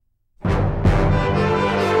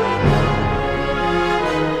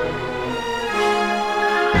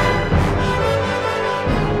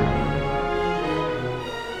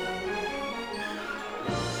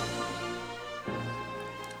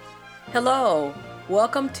Hello,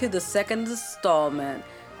 welcome to the second installment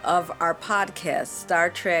of our podcast,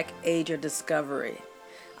 Star Trek Age of Discovery.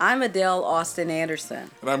 I'm Adele Austin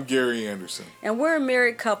Anderson. And I'm Gary Anderson. And we're a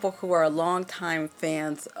married couple who are longtime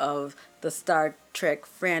fans of the Star Trek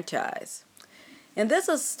franchise. In this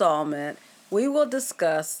installment, we will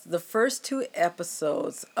discuss the first two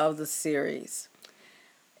episodes of the series.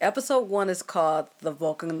 Episode 1 is called The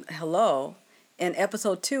Vulcan Hello, and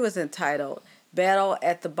episode 2 is entitled Battle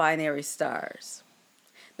at the Binary Stars.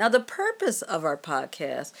 Now, the purpose of our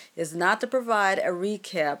podcast is not to provide a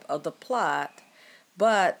recap of the plot,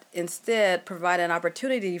 but instead provide an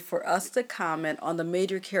opportunity for us to comment on the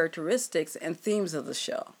major characteristics and themes of the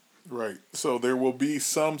show. Right. So there will be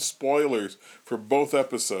some spoilers for both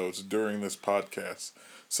episodes during this podcast.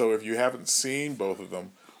 So if you haven't seen both of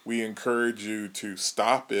them, we encourage you to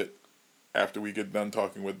stop it after we get done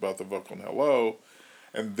talking about the Vulcan Hello,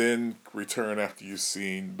 and then return after you've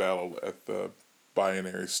seen Battle at the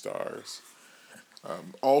Binary Stars.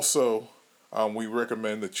 We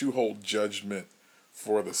recommend that you hold judgment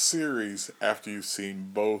for the series after you've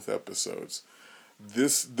seen both episodes.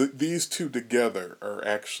 These two together are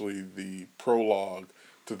actually the prologue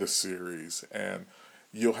to the series, and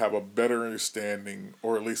you'll have a better understanding,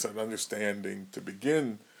 or at least an understanding to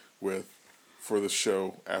begin with, for the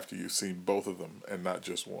show after you've seen both of them and not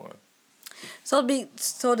just one. So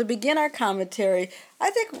to begin our commentary, I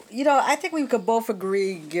think we could both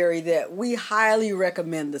agree, Gary, that we highly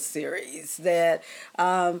recommend the series. That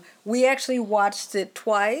we actually watched it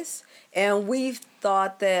twice, and we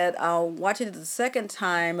thought that watching it the second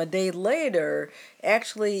time a day later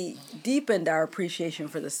actually deepened our appreciation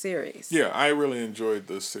for the series. Yeah, I really enjoyed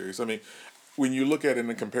this series. I mean, when you look at it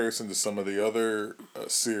in comparison to some of the other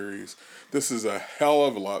series, this is a hell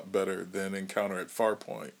of a lot better than Encounter at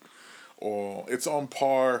Farpoint. Or it's on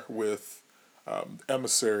par with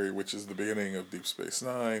Emissary, which is the beginning of Deep Space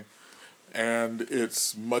Nine, and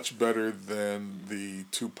it's much better than the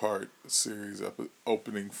two-part series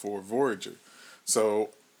opening for Voyager.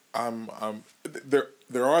 So there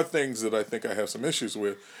are things that I think I have some issues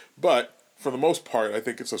with, but for the most part, I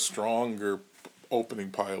think it's a stronger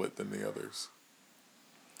opening pilot than the others.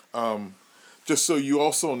 Just so you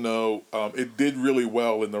also know, it did really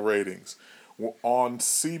well in the ratings. On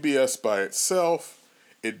CBS by itself,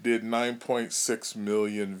 it did 9.6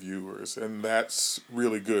 million viewers, and that's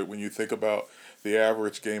really good when you think about the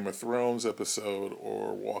average Game of Thrones episode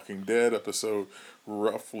or Walking Dead episode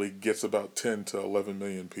roughly gets about 10 to 11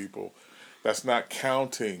 million people. That's not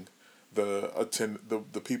counting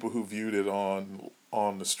the people who viewed it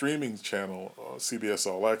on the streaming channel, CBS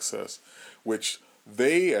All Access, which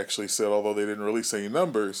they actually said, although they didn't release any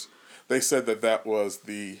numbers, they said that was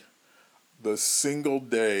the single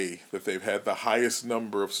day that they've had the highest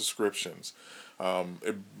number of subscriptions.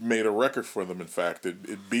 It made a record for them, in fact.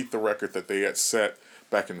 It beat the record that they had set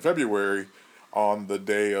back in February on the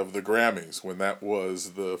day of the Grammys, when that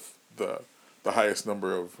was the highest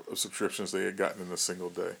number of subscriptions they had gotten in a single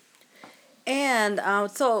day. And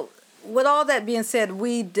so, with all that being said,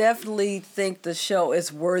 we definitely think the show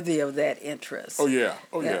is worthy of that interest. Oh yeah,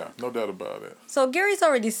 no doubt about it. So Gary's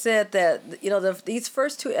already said that these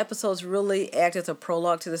first two episodes really act as a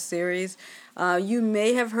prologue to the series. You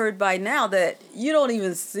may have heard by now that you don't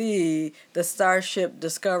even see the Starship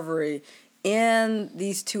Discovery in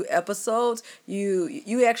these two episodes.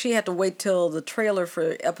 You actually have to wait till the trailer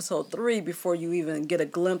for episode 3 before you even get a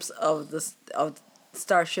glimpse of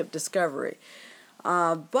Starship Discovery.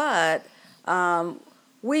 But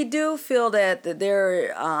we do feel that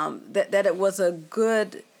that it was a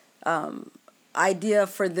good idea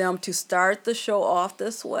for them to start the show off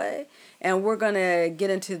this way, and we're going to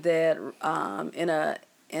get into that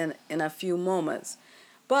in a few moments.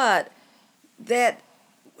 But that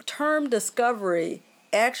term discovery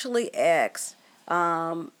actually acts.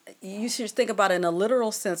 You should think about it in a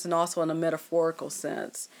literal sense and also in a metaphorical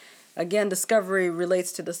sense. Again, discovery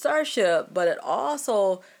relates to the starship, but it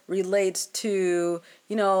also relates to,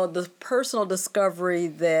 the personal discovery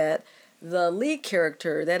that the lead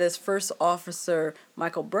character, that is First Officer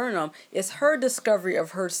Michael Burnham, is her discovery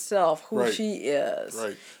of herself, who right. she is,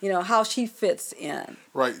 right. How she fits in.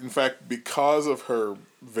 Right. In fact, because of her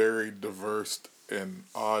very diverse and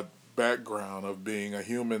odd background of being a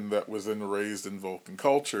human that was raised in Vulcan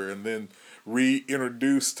culture and then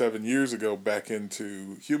reintroduced 7 years ago back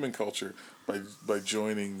into human culture by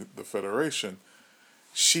joining the Federation,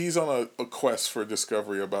 she's on a quest for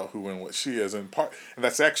discovery about who and what she is, and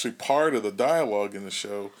that's actually part of the dialogue in the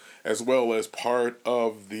show, as well as part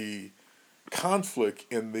of the conflict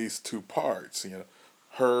in these two parts.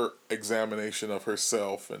 Her examination of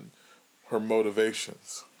herself and her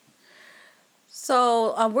motivations.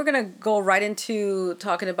 So we're gonna go right into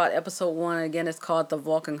talking about episode 1. Again, it's called the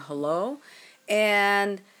Vulcan Hello,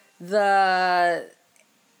 and the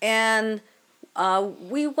and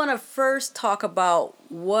we want to first talk about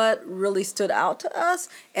what really stood out to us,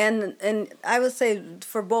 and I would say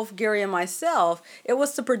for both Gary and myself, it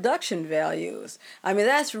was the production values. I mean,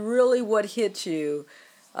 that's really what hit you.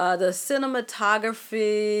 The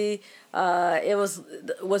cinematography, it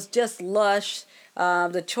was just lush.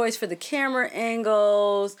 The choice for the camera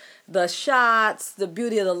angles, the shots, the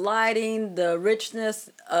beauty of the lighting, the richness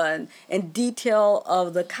and detail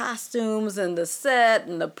of the costumes and the set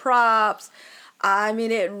and the props. I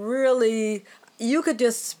mean, it really, you could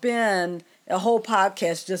just spend a whole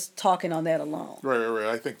podcast just talking on that alone. Right.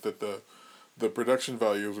 I think that the production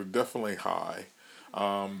values were definitely high.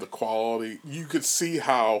 The quality, you could see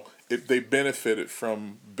how they benefited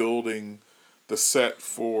from building the set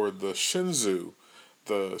for the Shinzu,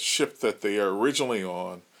 the ship that they are originally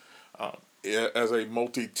on, as a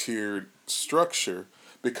multi-tiered structure,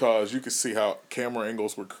 because you could see how camera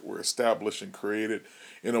angles were established and created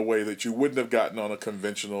in a way that you wouldn't have gotten on a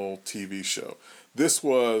conventional TV show. This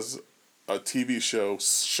was a TV show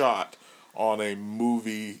shot on a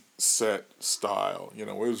movie set style. You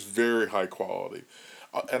know, it was very high quality.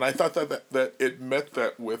 And I thought that it met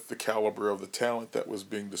that with the caliber of the talent that was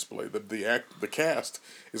being displayed. The cast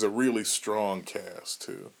is a really strong cast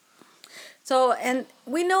too. So, and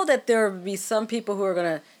we know that there will be some people who are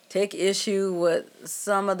going to take issue with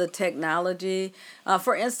some of the technology.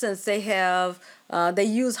 For instance, they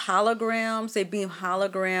use holograms. They beam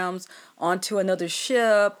holograms onto another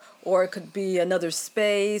ship, or it could be another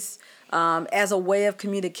space, as a way of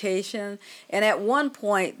communication. And at one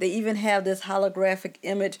point, they even have this holographic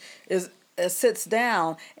image sits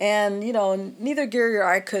down, and neither Gary or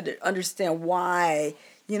I could understand why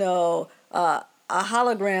a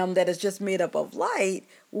hologram that is just made up of light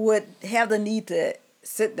would have the need to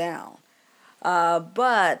sit down.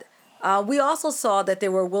 But we also saw that they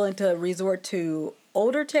were willing to resort to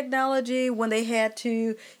older technology when they had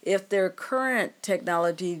to, if their current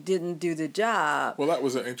technology didn't do the job. Well, that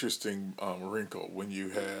was an interesting wrinkle when you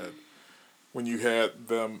had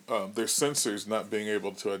them their sensors not being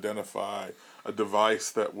able to identify a device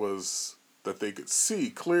that they could see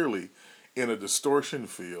clearly in a distortion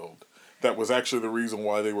field. That was actually the reason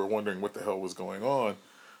why they were wondering what the hell was going on.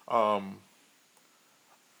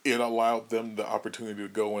 It allowed them the opportunity to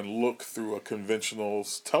go and look through a conventional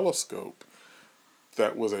telescope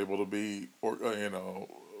that was able to be,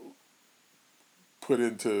 put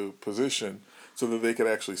into position so that they could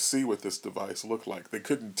actually see what this device looked like. They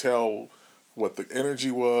couldn't tell what the energy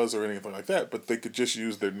was or anything like that, but they could just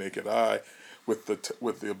use their naked eye with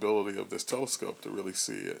the ability of this telescope to really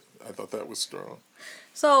see it. I thought that was strong.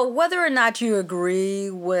 So whether or not you agree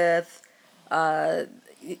with the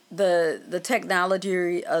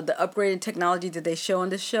technology, the upgraded technology that they show in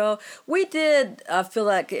the show, we did feel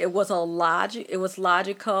like it was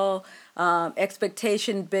logical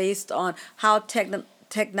expectation based on how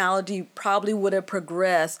technology probably would have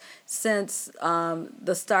progressed since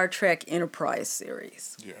the Star Trek Enterprise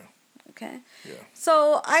series. Yeah. Okay. Yeah.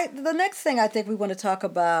 So the next thing I think we want to talk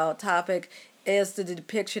about is the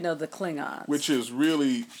depiction of the Klingons, which is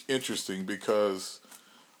really interesting because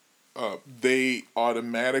they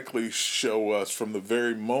automatically show us from the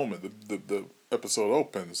very moment the episode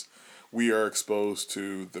opens, we are exposed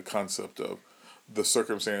to the concept of the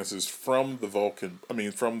circumstances from the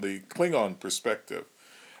Klingon perspective,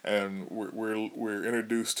 and we're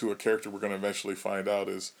introduced to a character we're going to eventually find out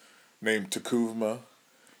is named Takuvma.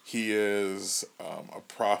 He is a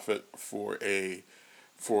prophet for a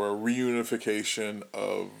reunification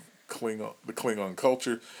of the Klingon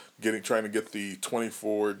culture, trying to get the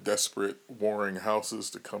 24 desperate warring houses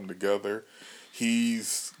to come together.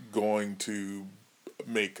 He's going to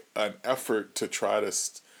make an effort to try to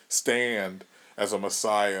stand as a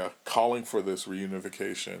messiah, calling for this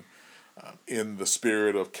reunification in the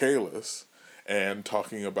spirit of Kalis, and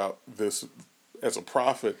talking about this as a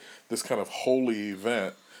prophet, this kind of holy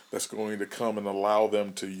event that's going to come and allow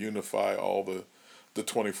them to unify all the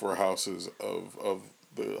 24 houses of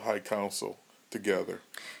the High Council together.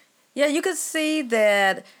 Yeah, you could see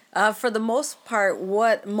that for the most part,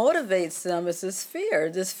 what motivates them is this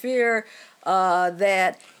fear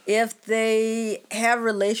that if they have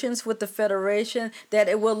relations with the Federation, that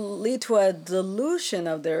it will lead to a dilution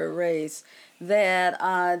of their race. It's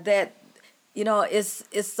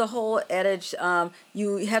the whole adage,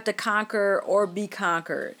 you have to conquer or be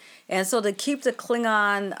conquered. And so to keep the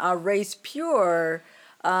Klingon race pure,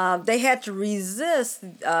 they had to resist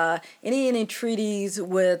any treaties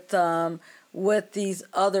with with these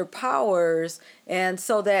other powers, and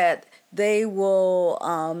so that they will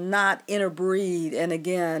not interbreed and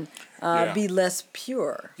again Yeah. be less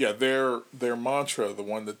pure. Yeah, their mantra, the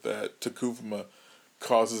one that Takuvma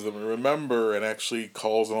causes them to remember and actually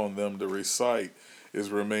calls on them to recite, is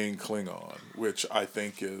 "Remain Klingon," which I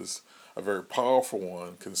think is a very powerful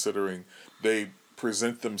one, considering they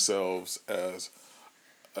present themselves as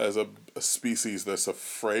a species that's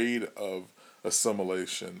afraid of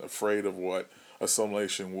assimilation, afraid of what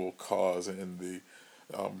assimilation will cause in the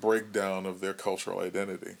breakdown of their cultural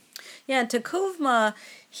identity. Yeah, and Takuvma,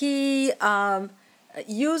 he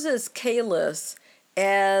uses Kalis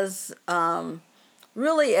as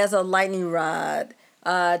really as a lightning rod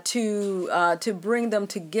to bring them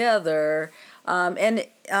together. And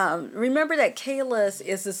remember that Kalis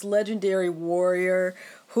is this legendary warrior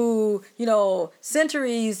who,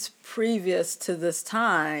 centuries previous to this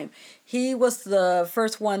time, he was the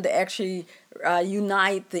first one to actually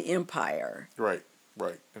unite the empire. Right,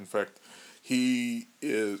 right. In fact, he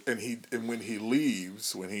is, and when he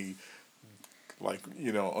leaves, when he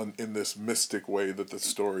in this mystic way that the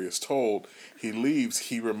story is told, he leaves.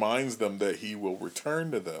 He reminds them that he will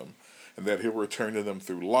return to them, and that he'll return to them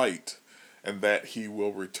through light, and that he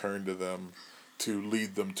will return to them to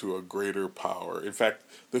lead them to a greater power. In fact,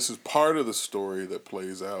 this is part of the story that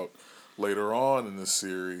plays out later on in the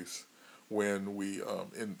series when we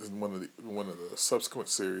in one of the subsequent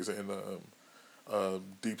series in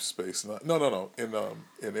Deep Space Nine. No.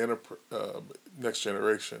 Next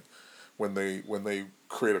Generation, when they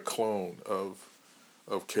create a clone of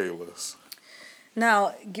Kalis.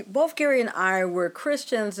 Now, both Gary and I were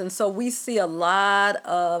Christians, and so we see a lot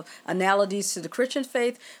of analogies to the Christian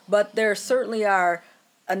faith, but there certainly are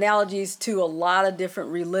analogies to a lot of different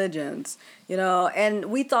religions, and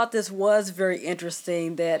we thought this was very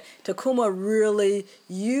interesting that Takuma really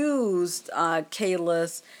used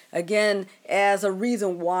Kalis, again, as a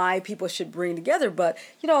reason why people should bring together. But,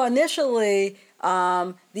 initially,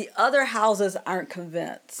 the other houses aren't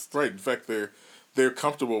convinced. Right. In fact, they're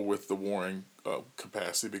comfortable with the warring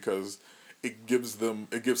capacity because it gives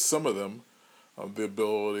some of them the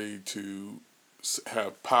ability to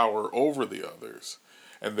have power over the others,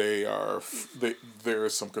 and there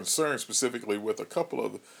is some concern specifically with a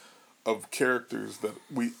couple of characters that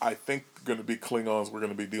I think going to be Klingons we're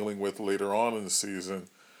going to be dealing with later on in the season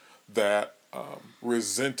that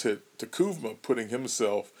resented Takuvma putting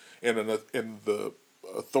himself in the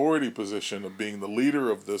authority position of being the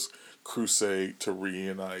leader of this crusade to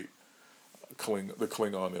reunite the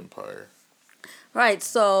Klingon Empire. Right.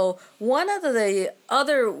 So one of the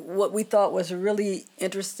other what we thought was a really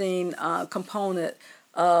interesting component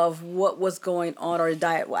of what was going on, or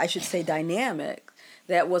I should say dynamic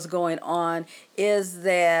that was going on, is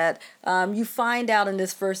that you find out in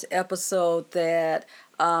this first episode that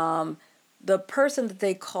the person that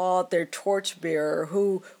they called their torchbearer,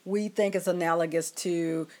 who we think is analogous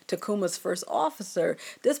to Takuma's first officer,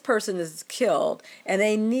 this person is killed, and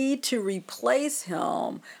they need to replace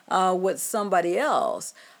him with somebody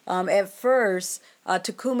else. At first,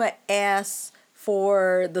 Takuma asks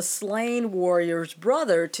for the slain warrior's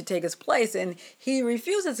brother to take his place, and he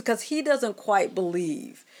refuses because he doesn't quite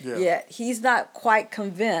believe yet. He's not quite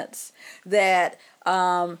convinced that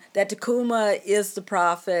that Takuma is the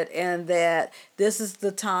prophet and that this is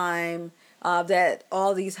the time that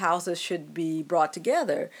all these houses should be brought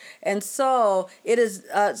together. And so it is,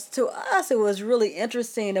 to us, it was really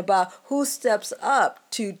interesting about who steps up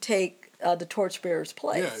to take the torchbearer's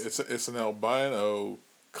place. Yeah, it's an albino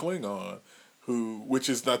Klingon which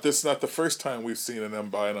is not the first time we've seen an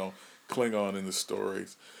albino Klingon in the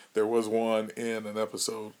stories. There was one in an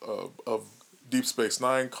episode of Deep Space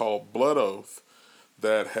Nine called Blood Oath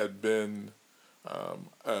that had been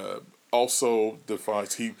also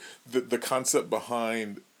defined. The concept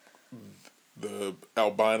behind the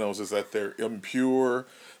albinos is that they're impure,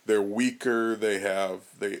 they're weaker, they're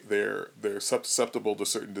susceptible to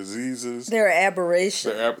certain diseases. They're an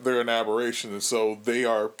aberration. They're an aberration, and so they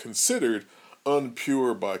are considered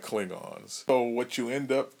unpure by Klingons. So what you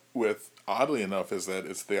end up with, oddly enough, is that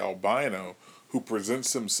it's the albino who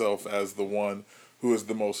presents himself as the one who is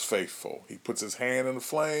the most faithful. He puts his hand in the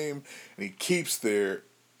flame, and he keeps it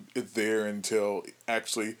there until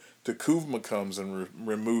actually Takuvma comes and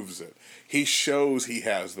removes it. He shows he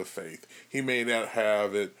has the faith. He may not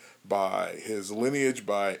have it by his lineage,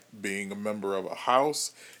 by being a member of a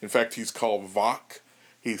house. In fact, he's called Vok.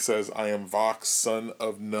 He says, "I am Vok, son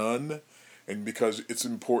of none," and because it's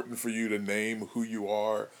important for you to name who you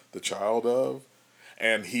are the child of,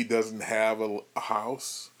 and he doesn't have a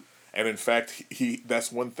house. And in fact,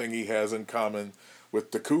 that's one thing he has in common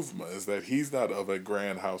with Takuvma, is that he's not of a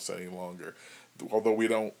grand house any longer. Although we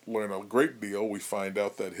don't learn a great deal, we find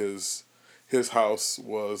out that his house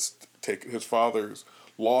was taken. His father's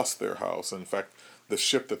lost their house. In fact, the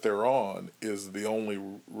ship that they're on is the only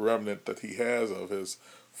remnant that he has of his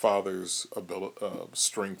father's ability,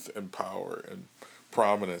 strength and power and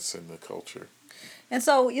prominence in the culture. And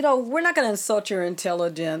so, we're not going to insult your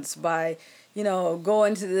intelligence by,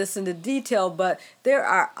 going to this into detail, but there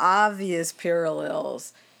are obvious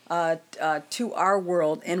parallels to our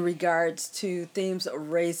world in regards to themes of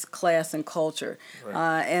race, class, and culture.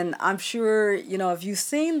 Right. And I'm sure, if you've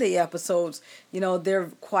seen the episodes, they're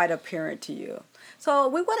quite apparent to you. So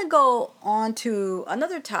we want to go on to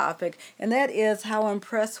another topic, and that is how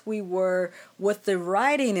impressed we were with the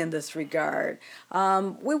writing in this regard.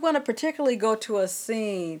 We want to particularly go to a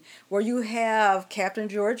scene where you have Captain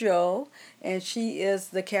Giorgio, and she is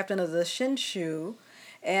the captain of the Shinshu,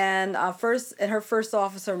 and her first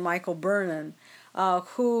officer, Michael Burnham,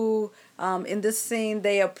 who in this scene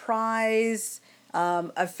they apprise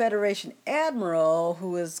a Federation admiral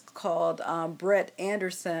who is called Brett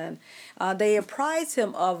Anderson. They apprise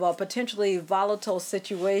him of a potentially volatile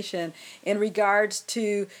situation in regards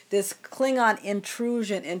to this Klingon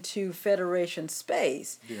intrusion into Federation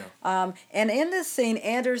space. Yeah. And in this scene,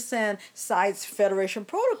 Anderson cites Federation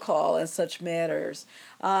protocol and such matters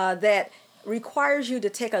that requires you to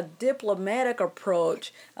take a diplomatic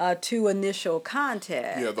approach to initial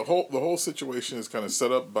contact. Yeah, the whole situation is kind of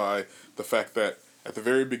set up by the fact that at the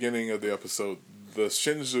very beginning of the episode, the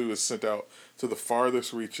Shinzu is sent out to the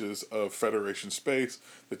farthest reaches of Federation space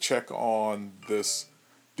to check on this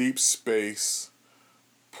deep space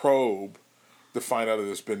probe to find out that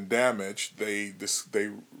it's been damaged. They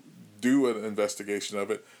do an investigation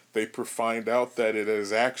of it. They find out that it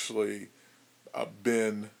has actually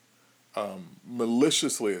been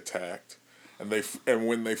maliciously attacked, and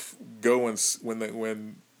when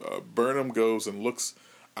Burnham goes and looks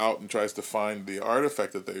out and tries to find the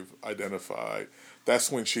artifact that they've identified, that's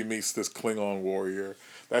when she meets this Klingon warrior.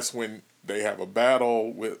 That's when they have a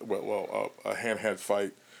battle with a hand-to-hand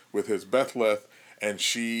fight with his Bethleth, and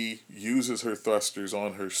she uses her thrusters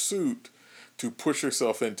on her suit to push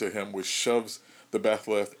herself into him, which shoves the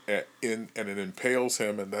Bethleth in, and it impales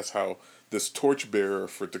him, and that's how this torchbearer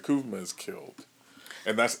for Takuvma is killed.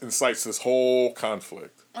 And that incites this whole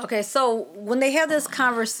conflict. Okay, so when they have this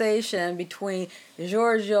conversation between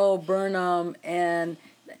Giorgio Burnham and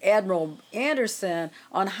Admiral Anderson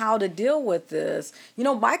on how to deal with this,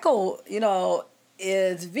 Michael,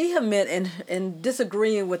 is vehement in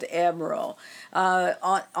disagreeing with the Admiral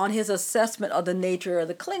on his assessment of the nature of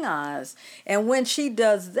the Klingons. And when she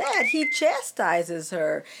does that, he chastises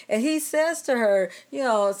her. And he says to her,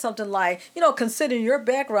 something like, considering your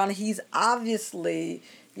background, he's obviously,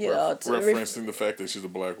 referencing the fact that she's a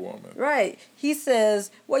black woman. Right. He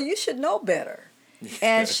says, well, you should know better.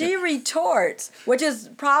 And she retorts, which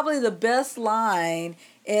is probably the best line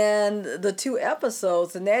in the two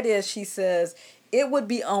episodes, and that is, she says, it would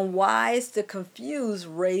be unwise to confuse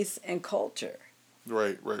race and culture.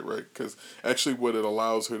 Right. Because actually what it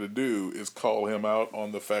allows her to do is call him out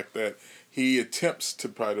on the fact that he attempts to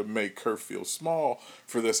try to make her feel small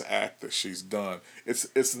for this act that she's done. It's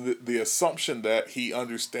the assumption that he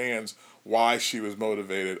understands why she was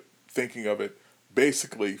motivated, thinking of it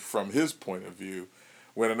basically from his point of view,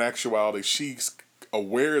 when in actuality she's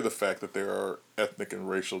aware of the fact that there are ethnic and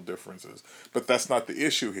racial differences. But that's not the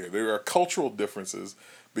issue here. There are cultural differences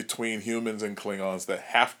between humans and Klingons that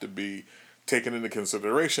have to be taken into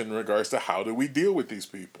consideration in regards to how do we deal with these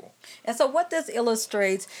people. And so what this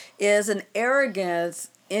illustrates is an arrogance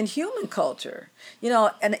in human culture.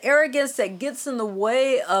 An arrogance that gets in the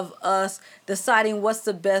way of us deciding what's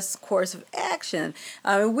the best course of action.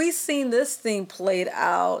 We've seen this theme played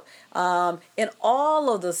out in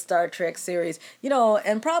all of the Star Trek series,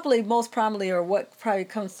 and probably most prominently, or what probably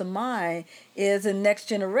comes to mind, is in Next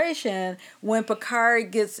Generation when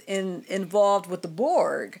Picard gets involved with the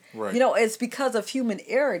Borg. Right. It's because of human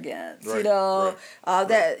arrogance. Right.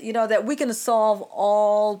 That we can solve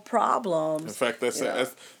all problems. In fact,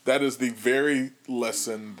 that is the very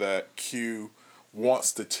lesson that Q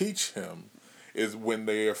wants to teach him, is when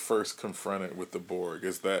they are first confronted with the Borg,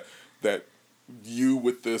 is that you,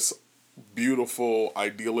 with this beautiful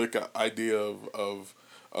idyllic idea of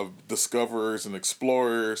discoverers and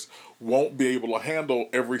explorers, won't be able to handle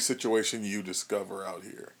every situation you discover out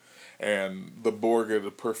here. And the Borg are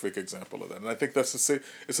the perfect example of that. And I think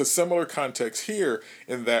it's a similar context here,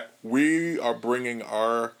 in that we are bringing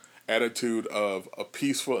our attitude of a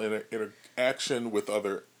peaceful interaction with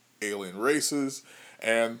other alien races,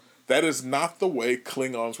 and that is not the way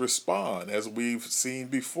Klingons respond. As we've seen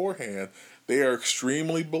beforehand, they are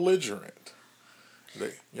extremely belligerent.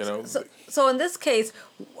 So in this case,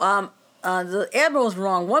 the admiral's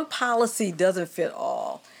wrong. One policy doesn't fit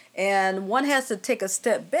all, and one has to take a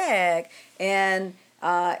step back and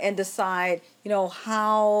decide,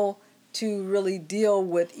 how to really deal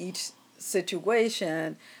with each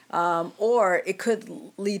situation, or it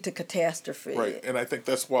could lead to catastrophe. Right, and I think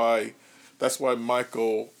that's why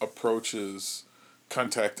Michael approaches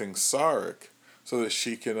contacting Sarek so that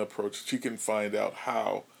she can find out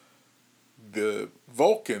how the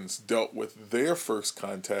Vulcans dealt with their first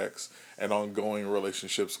contacts and ongoing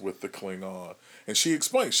relationships with the Klingon. And she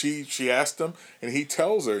explains. She asked him, and he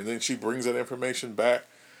tells her, and then she brings that information back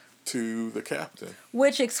to the captain.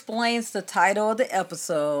 Which explains the title of the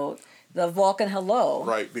episode, The Vulcan Hello.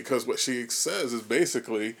 Right, because what she says is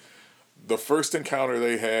basically the first encounter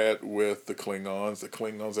they had with the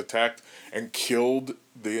Klingons attacked and killed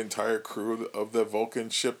the entire crew of the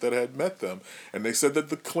Vulcan ship that had met them. And they said that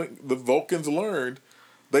the Vulcans learned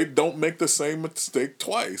they don't make the same mistake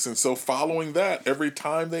twice. And so following that, every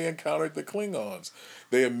time they encountered the Klingons,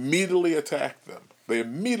 they immediately attacked them.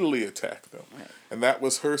 Right. And that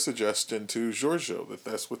was her suggestion to Giorgio, that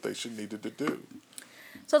that's what they needed to do.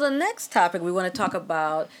 So the next topic we want to talk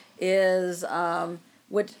about is,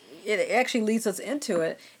 which it actually leads us into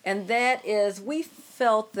it, and that is we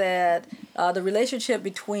felt that the relationship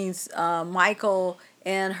between Michael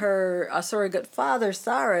and her surrogate father,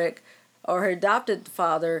 Sarek, or her adopted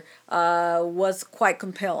father, was quite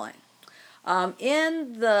compelling.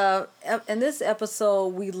 In this episode,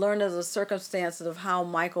 we learn of the circumstances of how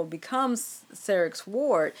Michael becomes Sarek's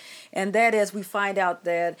ward, and that is we find out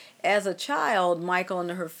that as a child, Michael and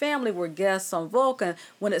her family were guests on Vulcan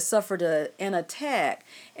when it suffered an attack,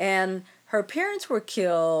 and her parents were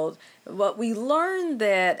killed. But we learned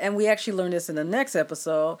that, and we actually learned this in the next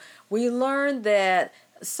episode, we learned that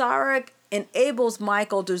Sarek enables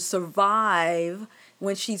Michael to survive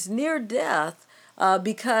when she's near death,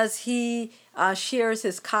 because he shares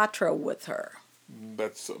his katra with her.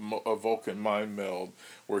 That's a Vulcan mind meld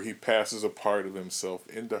where he passes a part of himself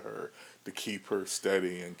into her to keep her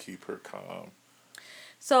steady and keep her calm.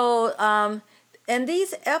 So, in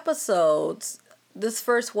these episodes, this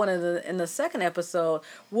first one and the second episode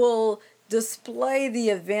will display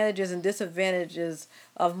the advantages and disadvantages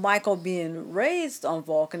of Michael being raised on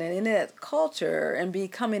Vulcan and in that culture and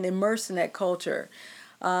becoming immersed in that culture.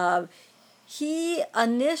 He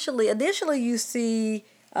initially you see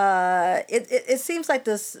it seems like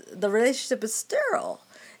the relationship is sterile,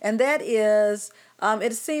 and that is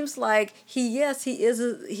it seems like it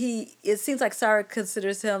seems like Sarek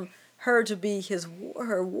considers her to be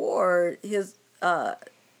her ward,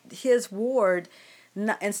 his ward,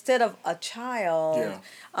 instead of a child.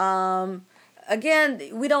 Yeah. Again,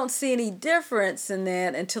 we don't see any difference in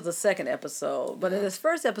that until the second episode. But in this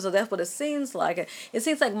first episode, that's what it seems like. It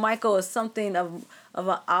seems like Michael is something of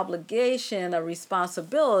an obligation, a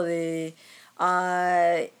responsibility,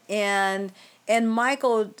 and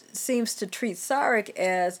Michael seems to treat Sarek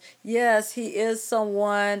as, yes, he is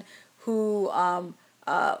someone who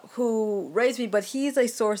raised me, but he's a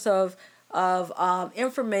source of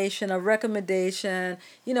information, of recommendation,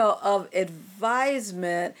 of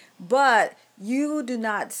advisement, but you do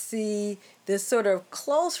not see this sort of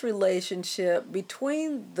close relationship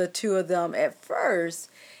between the two of them at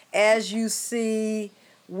first, as you see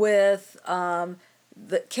with the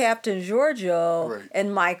Captain Giorgio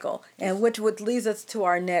and Michael, and which would leads us to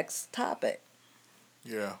our next topic.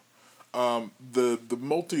 Yeah, the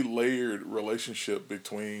multi-layered relationship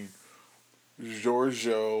between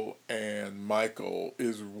Giorgio and Michael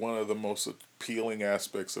is one of the most appealing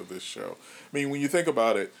aspects of this show. I mean, when you think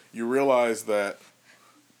about it, you realize that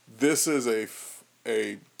this is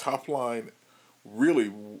a top line,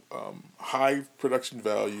 really high production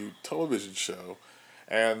value television show,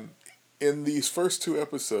 and in these first two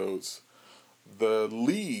episodes, the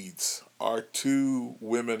leads are two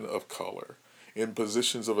women of color in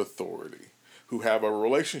positions of authority who have a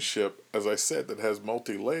relationship, as I said, that has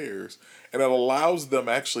multi-layers, and it allows them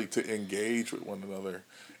actually to engage with one another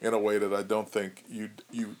in a way that I don't think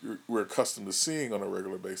we're accustomed to seeing on a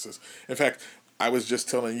regular basis. In fact, I was just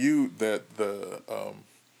telling you that the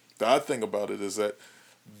odd thing about it is that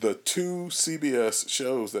the two CBS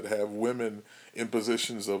shows that have women in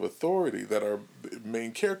positions of authority that are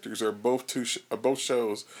main characters are both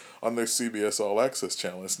shows on their CBS All Access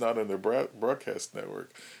channel. It's not on their broadcast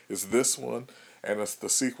network. It's this one, and it's the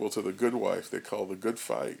sequel to The Good Wife they call The Good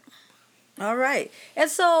Fight. All right. And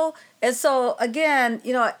so again,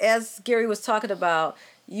 as Gary was talking about,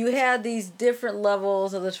 you have these different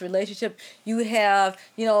levels of this relationship. You have,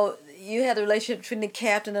 you have the relationship between the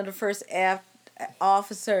captain and the first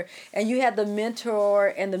officer, and you have the mentor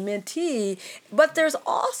and the mentee, but there's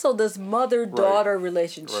also this mother-daughter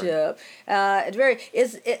relationship.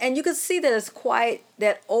 And you can see that it's quite,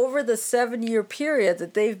 that over the 7-year period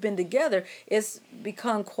that they've been together, it's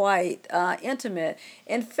become quite intimate.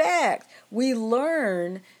 In fact, we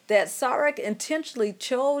learn that Sarek intentionally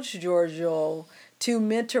chose Giorgio to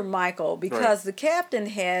mentor Michael because the captain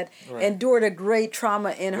had endured a great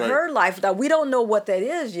trauma in her life. Now, we don't know what that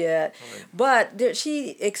is yet, but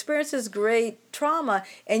she experiences great trauma,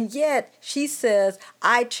 and yet she says,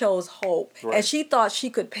 I chose hope. And she thought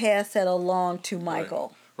she could pass that along to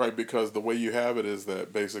Michael. Right, because the way you have it is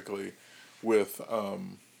that basically with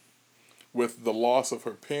the loss of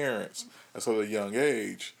her parents at such a young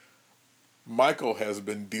age, Michael has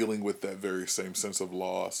been dealing with that very same sense of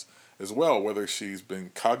loss as well, whether she's been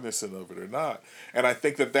cognizant of it or not. And I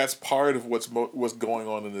think that that's part of what's going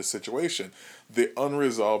on in this situation. The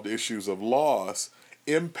unresolved issues of loss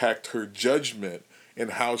impact her judgment in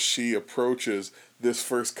how she approaches this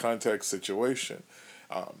first contact situation.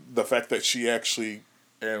 The fact that she actually,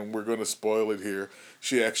 and we're going to spoil it here,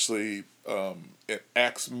 she actually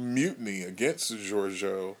acts mutiny against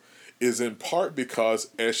Giorgio is in part because,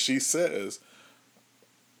 as she says,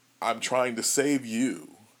 I'm trying to save you.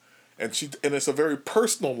 And it's a very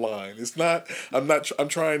personal line. It's not, I'm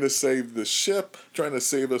trying to save the ship, trying to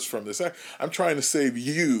save us from this act. I'm trying to save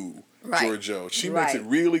you, Giorgio. She makes it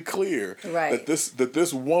really clear that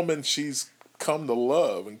this woman she's come to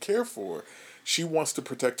love and care for, she wants to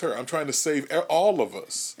protect her. I'm trying to save all of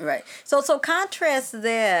us. Right. So contrast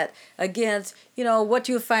that against, what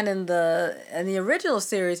you find in the original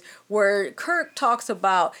series where Kirk talks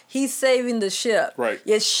about he's saving the ship. Right.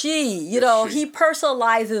 It's she. He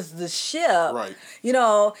personalizes the ship. Right.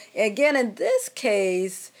 Again, in this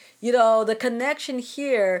case, the connection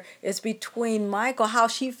here is between Michael, how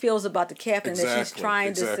she feels about the captain that she's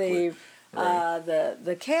trying to save.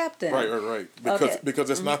 The captain. Right. Because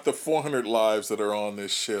it's not the 400 lives that are on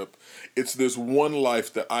this ship. It's this one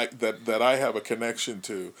life that I have a connection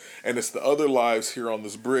to, and it's the other lives here on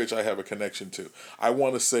this bridge I have a connection to. I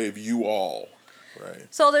want to save you all. Right.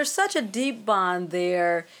 So there's such a deep bond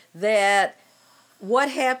there that what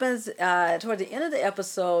happens toward the end of the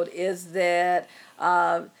episode is that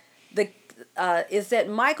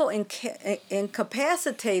Michael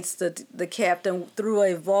incapacitates the captain through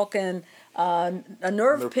a Vulcan a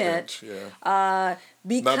nerve pinch. Not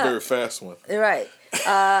very fast one. Right.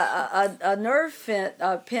 A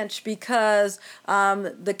nerve pinch because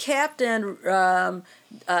the captain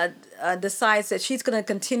decides that she's going to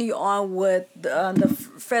continue on with the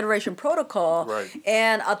Federation protocol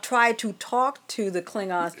and try to talk to the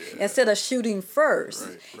Klingons instead of shooting first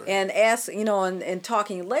and ask, and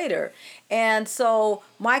talking later. And so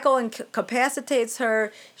Michael incapacitates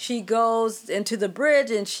her. She goes into the bridge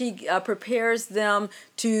and she prepares them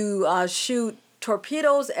to shoot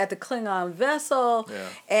torpedoes at the Klingon vessel.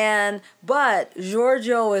 But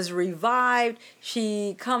Giorgio is revived.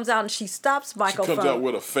 She comes out and she stops Michael. She comes out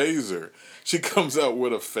with a phaser.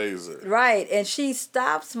 Right, and she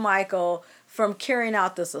stops Michael from carrying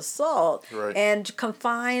out this assault and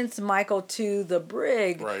confines Michael to the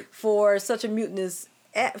brig for such a mutinous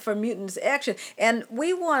action. And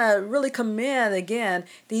we want to really commend again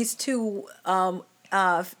these two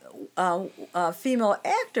female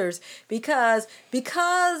actors because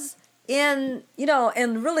in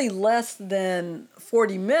really less than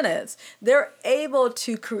 40 minutes they're able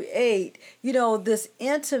to create this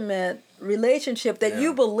intimate relationship that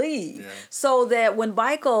you believe, so that when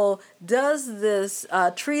Michael does this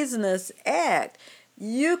treasonous act,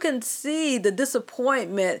 you can see the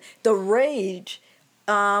disappointment, the rage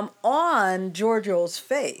on Giorgio's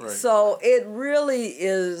face. So it really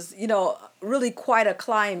is, really quite a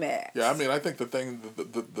climax. Yeah, I mean, I think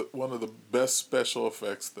the one of the best special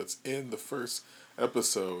effects that's in the first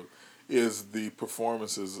episode is the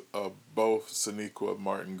performances of both Sonequa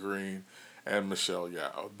Martin Green and Michelle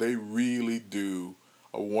Yeoh. They really do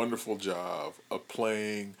a wonderful job of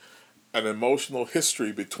playing an emotional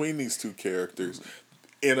history between these two characters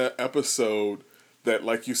in an episode that,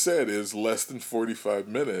 like you said, is less than 45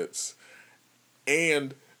 minutes.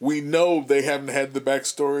 And we know they haven't had the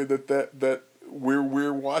backstory that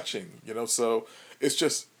we're watching, so it's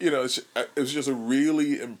just, it's just a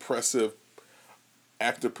really impressive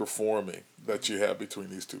act of performing that you have between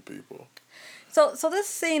these two people. So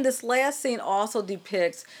this last scene also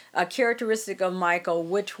depicts a characteristic of Michael,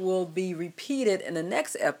 which will be repeated in the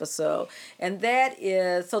next episode. And that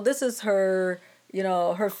is, so this is her,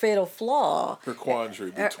 her fatal flaw. Her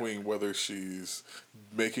quandary between whether she's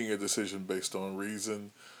making a decision based on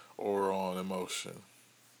reason or on emotion.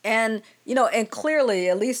 And, and clearly,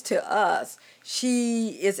 at least to us, she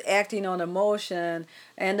is acting on emotion,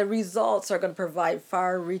 and the results are going to provide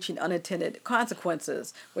far-reaching unintended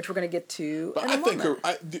consequences, which we're going to get to But in I a moment.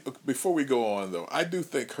 think before we go on, though, I do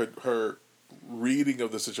think her reading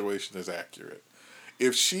of the situation is accurate.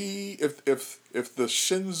 If the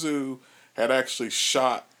Shinzu had actually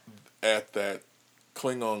shot at that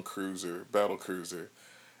Klingon battle cruiser,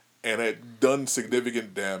 and had done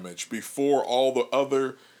significant damage before all the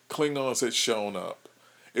other Klingons had shown up,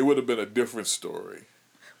 it would have been a different story.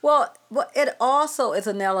 Well, it also is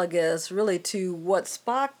analogous, really, to what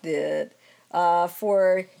Spock did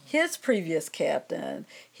for his previous captain.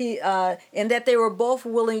 In that they were both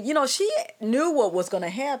willing. She knew what was going to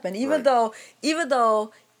happen, even though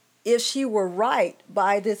if she were right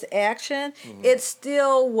by this action, it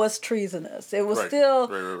still was treasonous. It was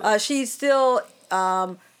still she still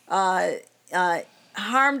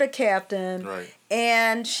harmed a captain,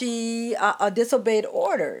 and she disobeyed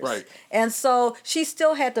orders. Right. And so she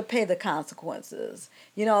still had to pay the consequences.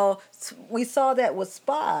 We saw that with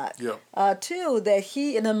Spock, too, that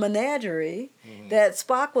he, in a menagerie, that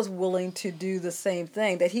Spock was willing to do the same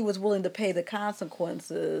thing, that he was willing to pay the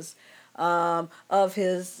consequences of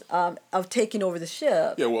his of taking over the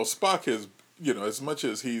ship. Yeah, well, Spock is, as much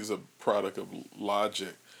as he's a product of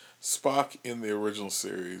logic, Spock in the original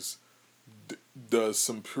series does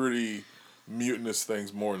some pretty mutinous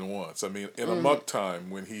things more than once. I mean, in Amok Time,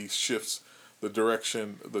 when he shifts the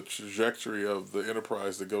trajectory of the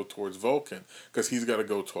Enterprise to go towards Vulcan, because he's got to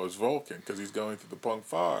go towards Vulcan, because he's going through the Punk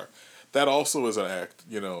Fire. That also is an act,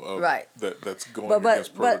 of that's going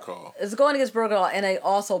against protocol. It's going against protocol, and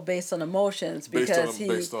also based on emotions, because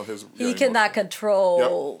he cannot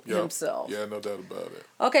control himself. Yeah, no doubt about it.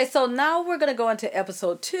 Okay, so now we're going to go into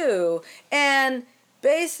episode 2, and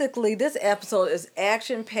basically this episode is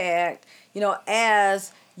action-packed,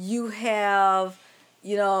 as you have,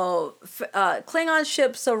 Klingon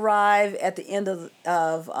ships arrive at the end of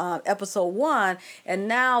episode 1, and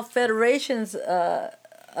now Federation's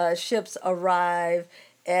ships arrive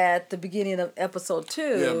at the beginning of episode 2.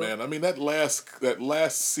 Yeah, man. I mean, that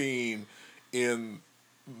last scene in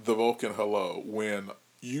the Vulcan Hello, when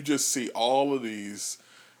you just see all of these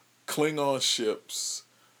Klingon ships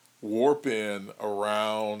warp in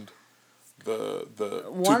around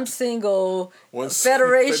the single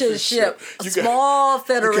Federation ship, small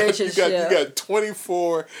Federation ship.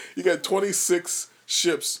 You got 26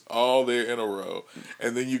 ships all there in a row,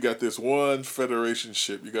 and then you got this one Federation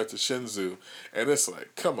ship. You got the Shinzu, and it's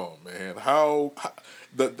like, come on, man, how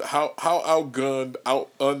outgunned, how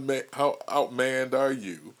outmanned are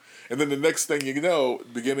you? And then the next thing you know,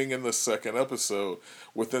 beginning in the second episode,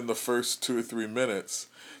 within the first 2 or 3 minutes,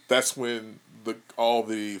 that's when all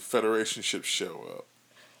the Federation ships show up.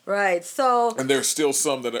 Right. So. And there's still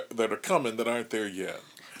some that are coming that aren't there yet.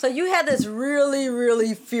 So you had this really,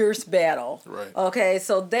 really fierce battle. Right. Okay.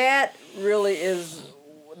 So that really is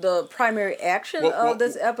the primary action of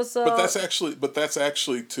this episode. But that's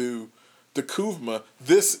actually to Kuvma.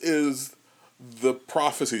 This is the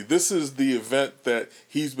prophecy. This is the event that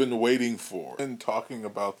he's been waiting for. And talking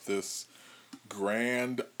about this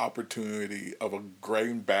grand opportunity of a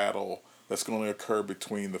grand battle that's going to occur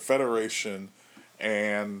between the Federation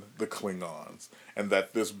and the Klingons, and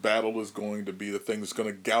that this battle is going to be the thing that's going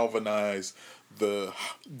to galvanize the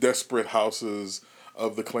desperate houses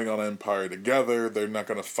of the Klingon Empire together. They're not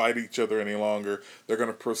going to fight each other any longer. They're going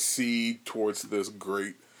to proceed towards this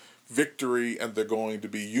great victory, and they're going to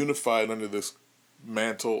be unified under this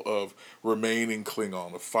mantle of remaining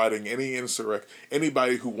Klingon, of fighting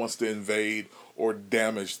anybody who wants to invade or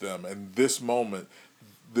damage them. And this moment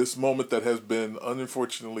that has been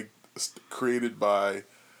unfortunately created by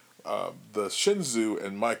the Shinzu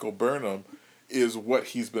and Michael Burnham is what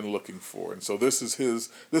he's been looking for. And so this is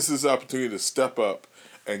his opportunity to step up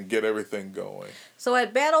and get everything going. So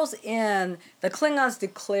at battle's end, the Klingons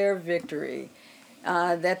declare victory.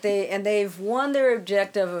 They've won their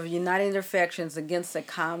objective of uniting their factions against a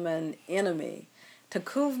common enemy.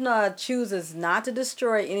 T'Kuvna chooses not to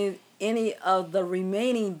destroy any of the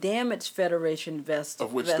remaining damaged Federation vessels.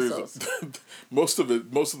 Of which most of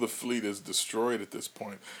the fleet is destroyed at this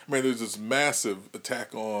point. I mean, there's this massive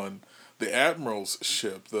attack on the Admiral's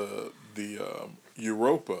ship, the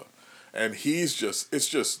Europa, and it's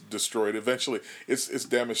just destroyed. Eventually, it's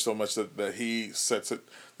damaged so much that he sets it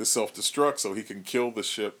to self-destruct so he can kill the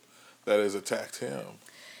ship that has attacked him.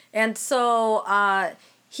 And so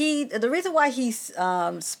the reason why he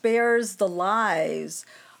spares the lives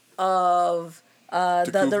of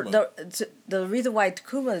The reason why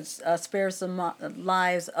Takuma spares the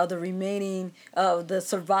lives of the remaining of the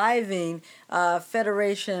surviving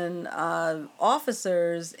Federation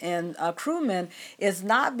officers and crewmen is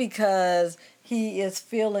not because he is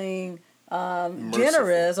feeling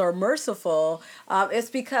generous or merciful. It's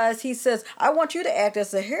because he says, "I want you to act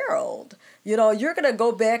as a herald. You're going to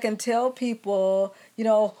go back and tell people,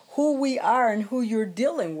 who we are and who you're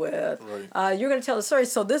dealing with. Right. You're going to tell the story."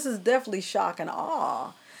 So this is definitely shock and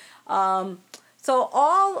awe. So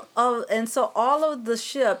all of the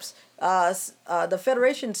ships, the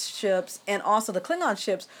Federation ships and also the Klingon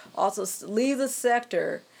ships, also leave the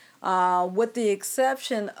sector, with the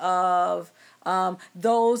exception of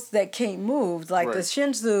those that can't move. Like right. the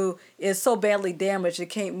Shenzhou is so badly damaged it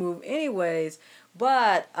can't move anyways.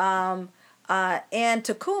 But and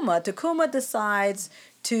Takuma decides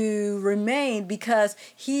to remain because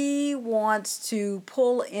he wants to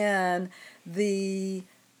pull in the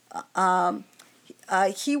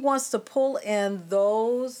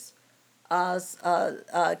those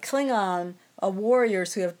Klingon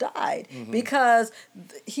warriors who have died, because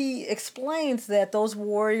he explains that those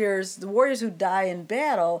warriors, the warriors who die in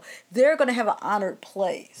battle, they're going to have an honored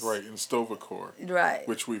place. Right, in Stovacor. Right.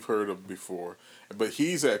 Which we've heard of before. But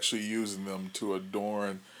he's actually using them to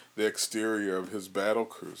adorn the exterior of his battle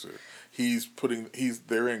cruiser.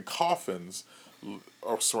 They're in coffins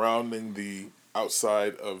surrounding the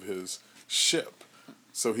outside of his ship.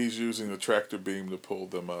 So he's using the tractor beam to pull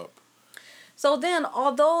them up. So then,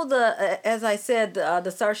 although as I said,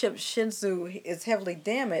 the starship Shenzhou is heavily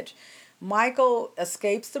damaged, Michael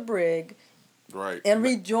escapes the brig, right, and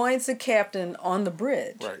rejoins the captain on the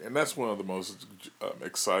bridge. Right, and that's one of the most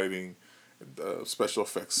exciting special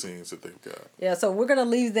effects scenes that they've got. Yeah, so we're gonna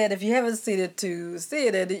leave that, if you haven't seen it, to see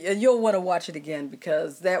it, and you'll want to watch it again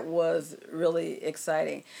because that was really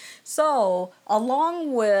exciting. So,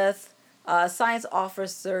 along with Science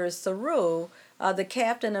Officer Saru, the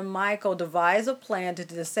captain and Michael devise a plan to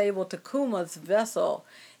disable Takuma's vessel.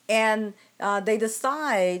 And they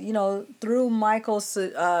decide, through Michael's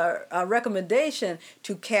recommendation,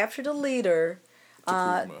 to capture the leader,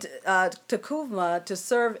 Takuma, to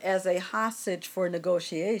serve as a hostage for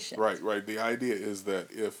negotiation. Right. The idea is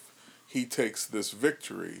that if he takes this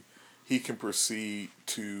victory, he can proceed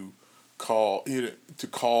to call the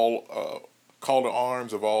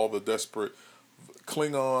arms of all the desperate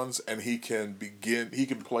Klingons, and he can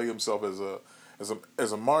play himself as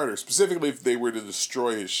a martyr. Specifically, if they were to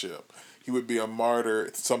destroy his ship, he would be a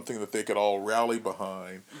martyr, something that they could all rally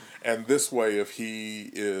behind. And this way, if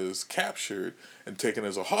he is captured and taken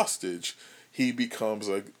as a hostage, he becomes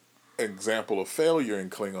an example of failure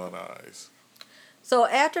in Klingon eyes. So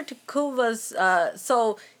after Takuma's,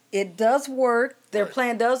 it does work. Their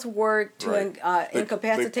plan does work to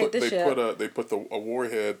incapacitate the ship. They put a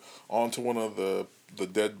warhead onto one of the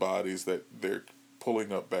dead bodies that they're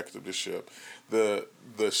pulling up back to the ship. The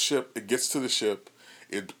ship, it gets to the ship,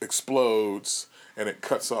 it explodes, and it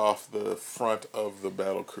cuts off the front of the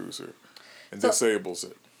battle cruiser and disables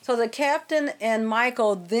it. So the captain and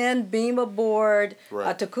Michael then beam aboard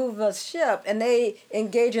Takuma's ship, and they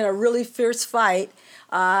engage in a really fierce fight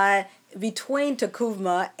between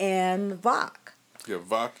Takuma and Vok.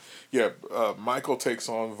 Michael takes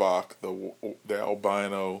on Vok, the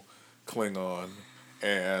albino Klingon,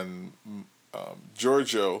 and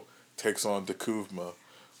Giorgio takes on Takuma,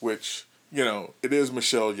 which, it is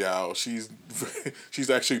Michelle Yeoh. She's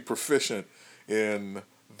actually proficient in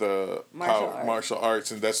the martial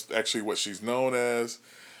arts, and that's actually what she's known as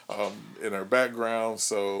in her background.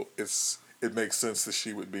 So it makes sense that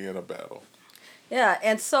she would be in a battle. Yeah,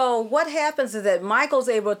 and so what happens is that Michael's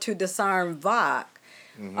able to disarm Vok,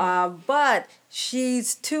 but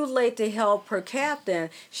she's too late to help her captain.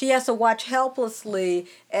 She has to watch helplessly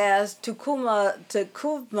as Takuma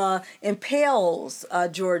impales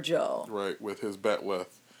Giorgio. Right, with his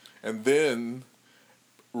bat'leth. And then,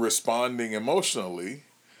 responding emotionally,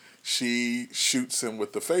 she shoots him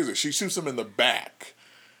with the phaser. She shoots him in the back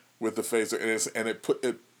with the phaser, and it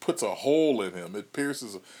puts a hole in him. It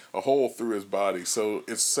pierces a hole through his body. So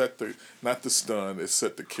it's set to, not to stun, it's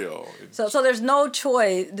set to kill. So there's no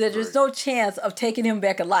choice, there's no chance of taking him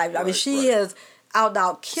back alive. I mean, she has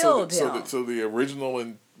out killed him. So the original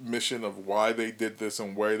mission of why they did this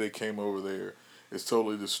and why they came over there is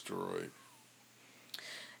totally destroyed.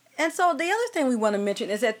 And so the other thing we want to mention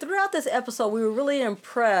is that throughout this episode, we were really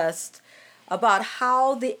impressed about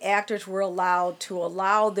how the actors were allowed to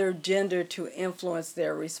allow their gender to influence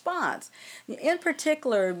their response. In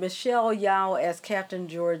particular, Michelle Yeoh as Captain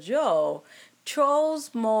Giorgio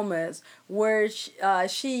chose moments where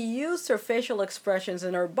she used her facial expressions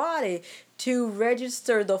in her body to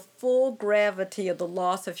register the full gravity of the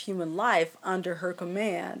loss of human life under her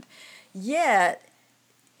command. Yet,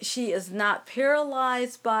 she is not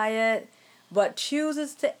paralyzed by it, but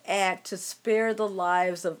chooses to act to spare the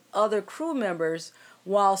lives of other crew members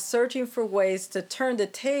while searching for ways to turn the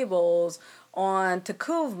tables on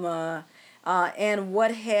Takuvma and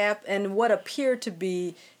what appeared to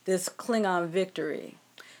be this Klingon victory.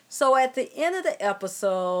 So at the end of the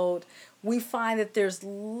episode, we find that there's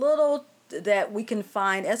little that we can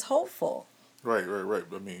find as hopeful. Right.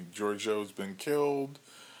 I mean, Giorgio's been killed.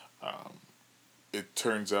 It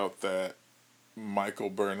turns out that Michael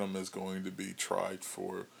Burnham is going to be tried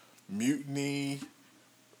for mutiny.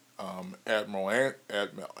 Admiral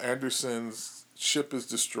Anderson's ship is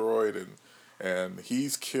destroyed and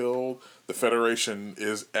he's killed. The Federation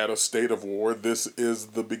is at a state of war. This is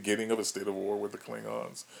the beginning of a state of war with the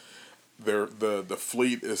Klingons. The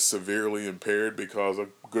fleet is severely impaired because a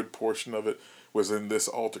good portion of it was in this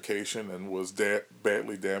altercation and was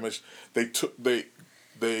badly damaged.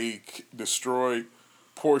 They destroyed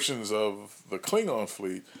portions of the Klingon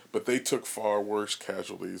fleet, but they took far worse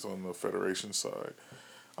casualties on the Federation side.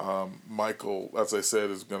 Michael, as I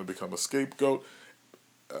said, is going to become a scapegoat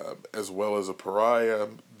as well as a pariah.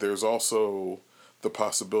 There's also the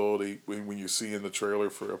possibility, when you see in the trailer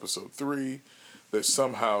for episode 3, that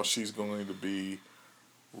somehow she's going to be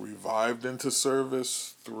revived into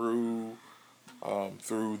service through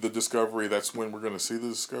the Discovery. That's when we're going to see the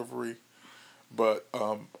Discovery. But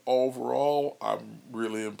overall, I'm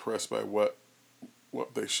really impressed by what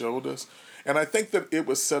they showed us. And I think that it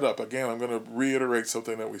was set up. Again, I'm going to reiterate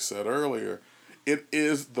something that we said earlier. It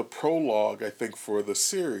is the prologue, I think, for the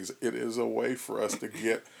series. It is a way for us to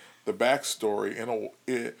get the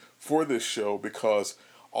backstory for this show, because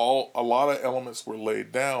a lot of elements were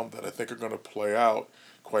laid down that I think are going to play out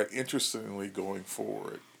quite interestingly going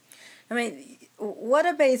forward. I mean, what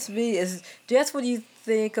amazed me is just when you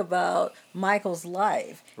think about Michael's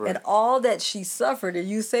life and all that she suffered, and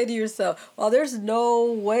you say to yourself, well, there's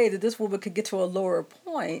no way that this woman could get to a lower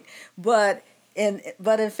point. But in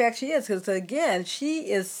fact she is, because again,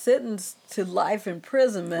 she is sentenced to life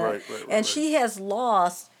imprisonment. And she has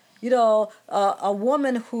lost, a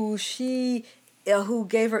woman who who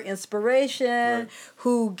gave her inspiration,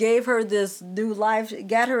 who gave her this new life,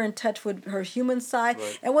 got her in touch with her human side,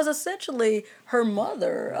 and was essentially her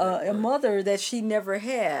mother, a mother that she never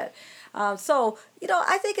had. So,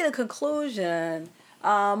 I think in conclusion,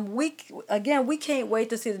 we can't wait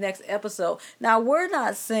to see the next episode. Now, we're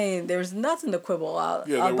not saying there's nothing to quibble about.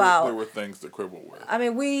 There were things to quibble with. I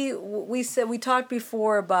mean, we talked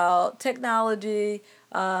before about technology,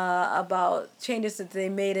 about changes that they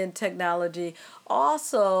made in technology.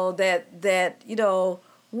 Also, that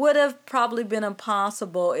would have probably been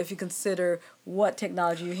impossible if you consider what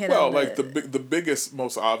technology you had. Well, like the biggest,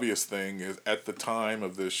 most obvious thing is, at the time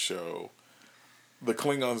of this show, the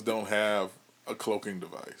Klingons don't have a cloaking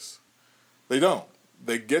device. They don't.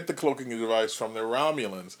 They get the cloaking device from the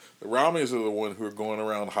Romulans. The Romulans are the ones who are going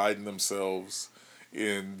around hiding themselves,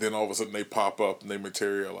 and then all of a sudden they pop up and they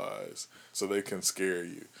materialize so they can scare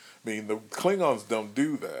you. I mean, the Klingons don't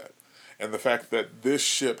do that. And the fact that this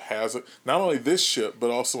ship has it, not only this ship,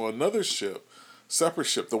 but also another ship, separate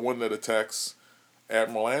ship, the one that attacks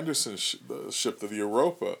Admiral Anderson's the ship, the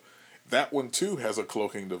Europa, that one too has a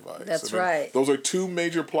cloaking device. That's right. Those are two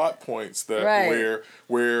major plot points that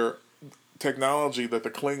where technology that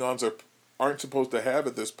the Klingons aren't supposed to have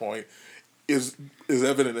at this point is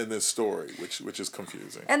evident in this story, which is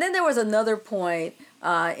confusing. And then there was another point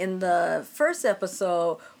in the first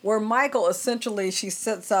episode where Michael she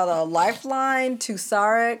sets out a lifeline to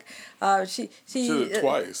Sarek. She did it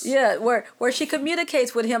twice. Yeah, where she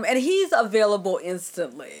communicates with him and he's available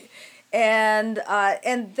instantly. And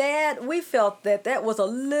that we felt that was a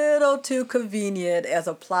little too convenient as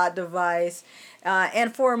a plot device,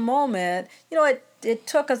 and for a moment, it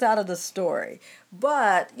took us out of the story.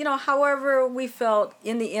 But however, we felt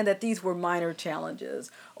in the end that these were minor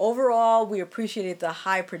challenges. Overall, we appreciated the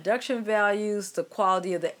high production values, the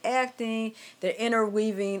quality of the acting, the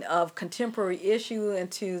interweaving of contemporary issues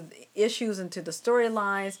into the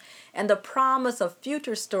storylines, and the promise of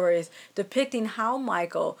future stories depicting how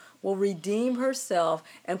Michael will redeem herself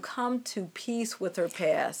and come to peace with her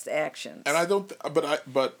past actions. And I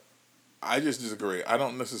just disagree. I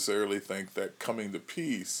don't necessarily think that coming to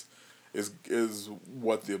peace is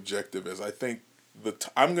what the objective is. I think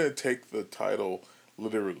I'm going to take the title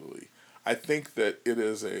literally. I think that it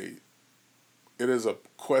is a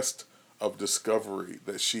quest of discovery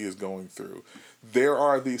that she is going through. There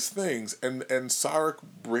are these things, and Sarek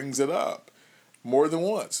brings it up more than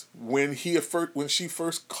once when she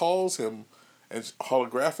first calls him, and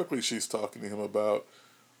holographically she's talking to him about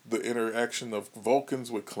the interaction of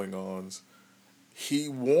Vulcans with Klingons. He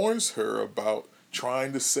warns her about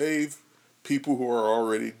trying to save people who are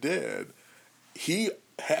already dead. He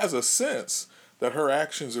has a sense that her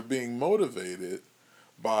actions are being motivated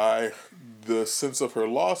by the sense of her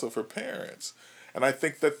loss of her parents, and I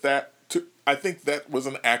think I think that was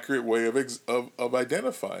an accurate way of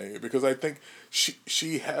identifying it, because I think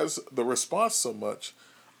she has the response so much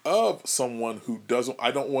of someone who doesn't. I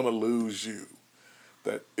don't want to lose you.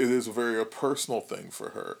 That it is a personal thing for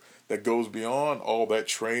her that goes beyond all that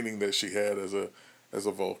training that she had as a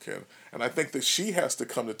Vulcan, and I think that she has to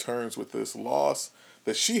come to terms with this loss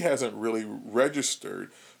that she hasn't really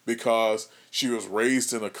registered because she was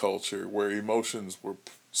raised in a culture where emotions were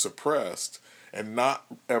suppressed and not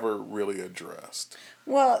ever really addressed.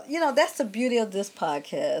 Well, that's the beauty of this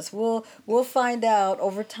podcast. We'll find out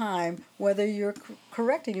over time whether you're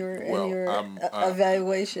correct in your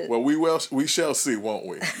evaluation. Well, we shall see, won't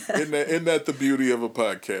we? Isn't that the beauty of a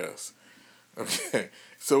podcast? Okay,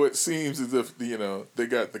 so it seems as if they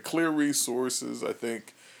got the clear resources, I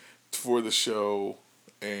think, for the show,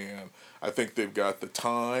 and I think they've got the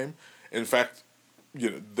time. In fact,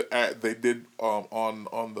 they did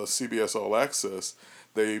on the CBS All Access.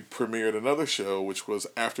 They premiered another show, which was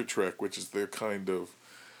After Trek, which is their kind of,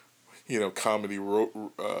 comedy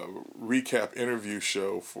recap interview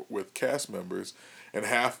show with cast members, and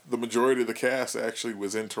the majority of the cast actually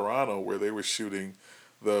was in Toronto, where they were shooting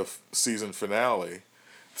the season finale,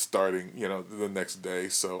 starting the next day.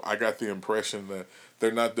 So I got the impression that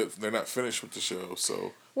they're not finished with the show.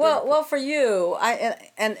 So. Well, for you,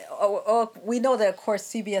 we know that, of course,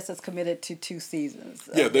 CBS is committed to 2 seasons.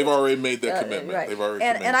 Yeah, they've already made that commitment. Right. They've already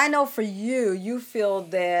committed. And I know for you, you feel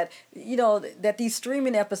that that these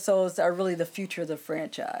streaming episodes are really the future of the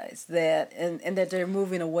franchise. And that they're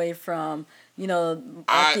moving away from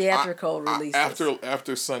theatrical releases.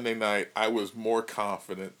 After Sunday night, I was more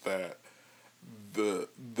confident that the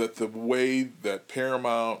way that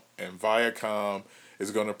Paramount and Viacom is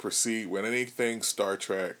going to proceed with anything Star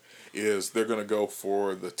Trek is they're going to go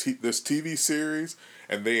for this TV series,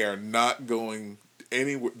 and they are not going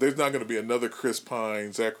anywhere. There's not going to be another Chris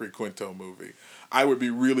Pine, Zachary Quinto movie. I would be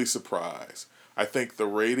really surprised. I think the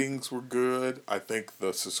ratings were good. I think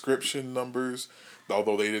the subscription numbers,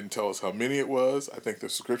 although they didn't tell us how many it was, I think the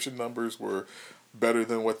subscription numbers were better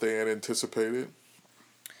than what they had anticipated.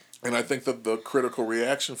 And I think that the critical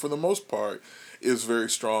reaction, for the most part, is very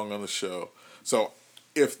strong on the show. So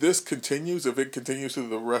if it continues through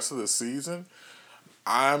the rest of the season,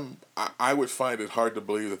 I would find it hard to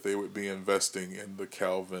believe that they would be investing in the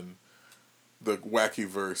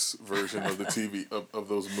Wackyverse version of the TV of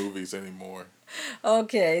those movies anymore.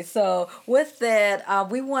 Okay, so with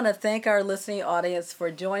that, we want to thank our listening audience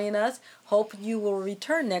for joining us. Hope you will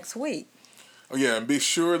return next week. Oh yeah, and be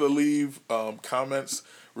sure to leave comments,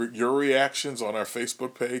 your reactions on our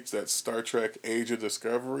Facebook page. That's Star Trek Age of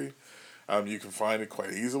Discovery. You can find it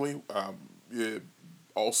quite easily.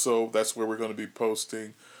 Also, that's where we're going to be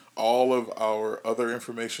posting all of our other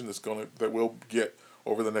information that we'll get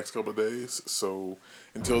over the next couple of days. So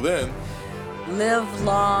until then, live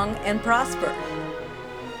long and prosper.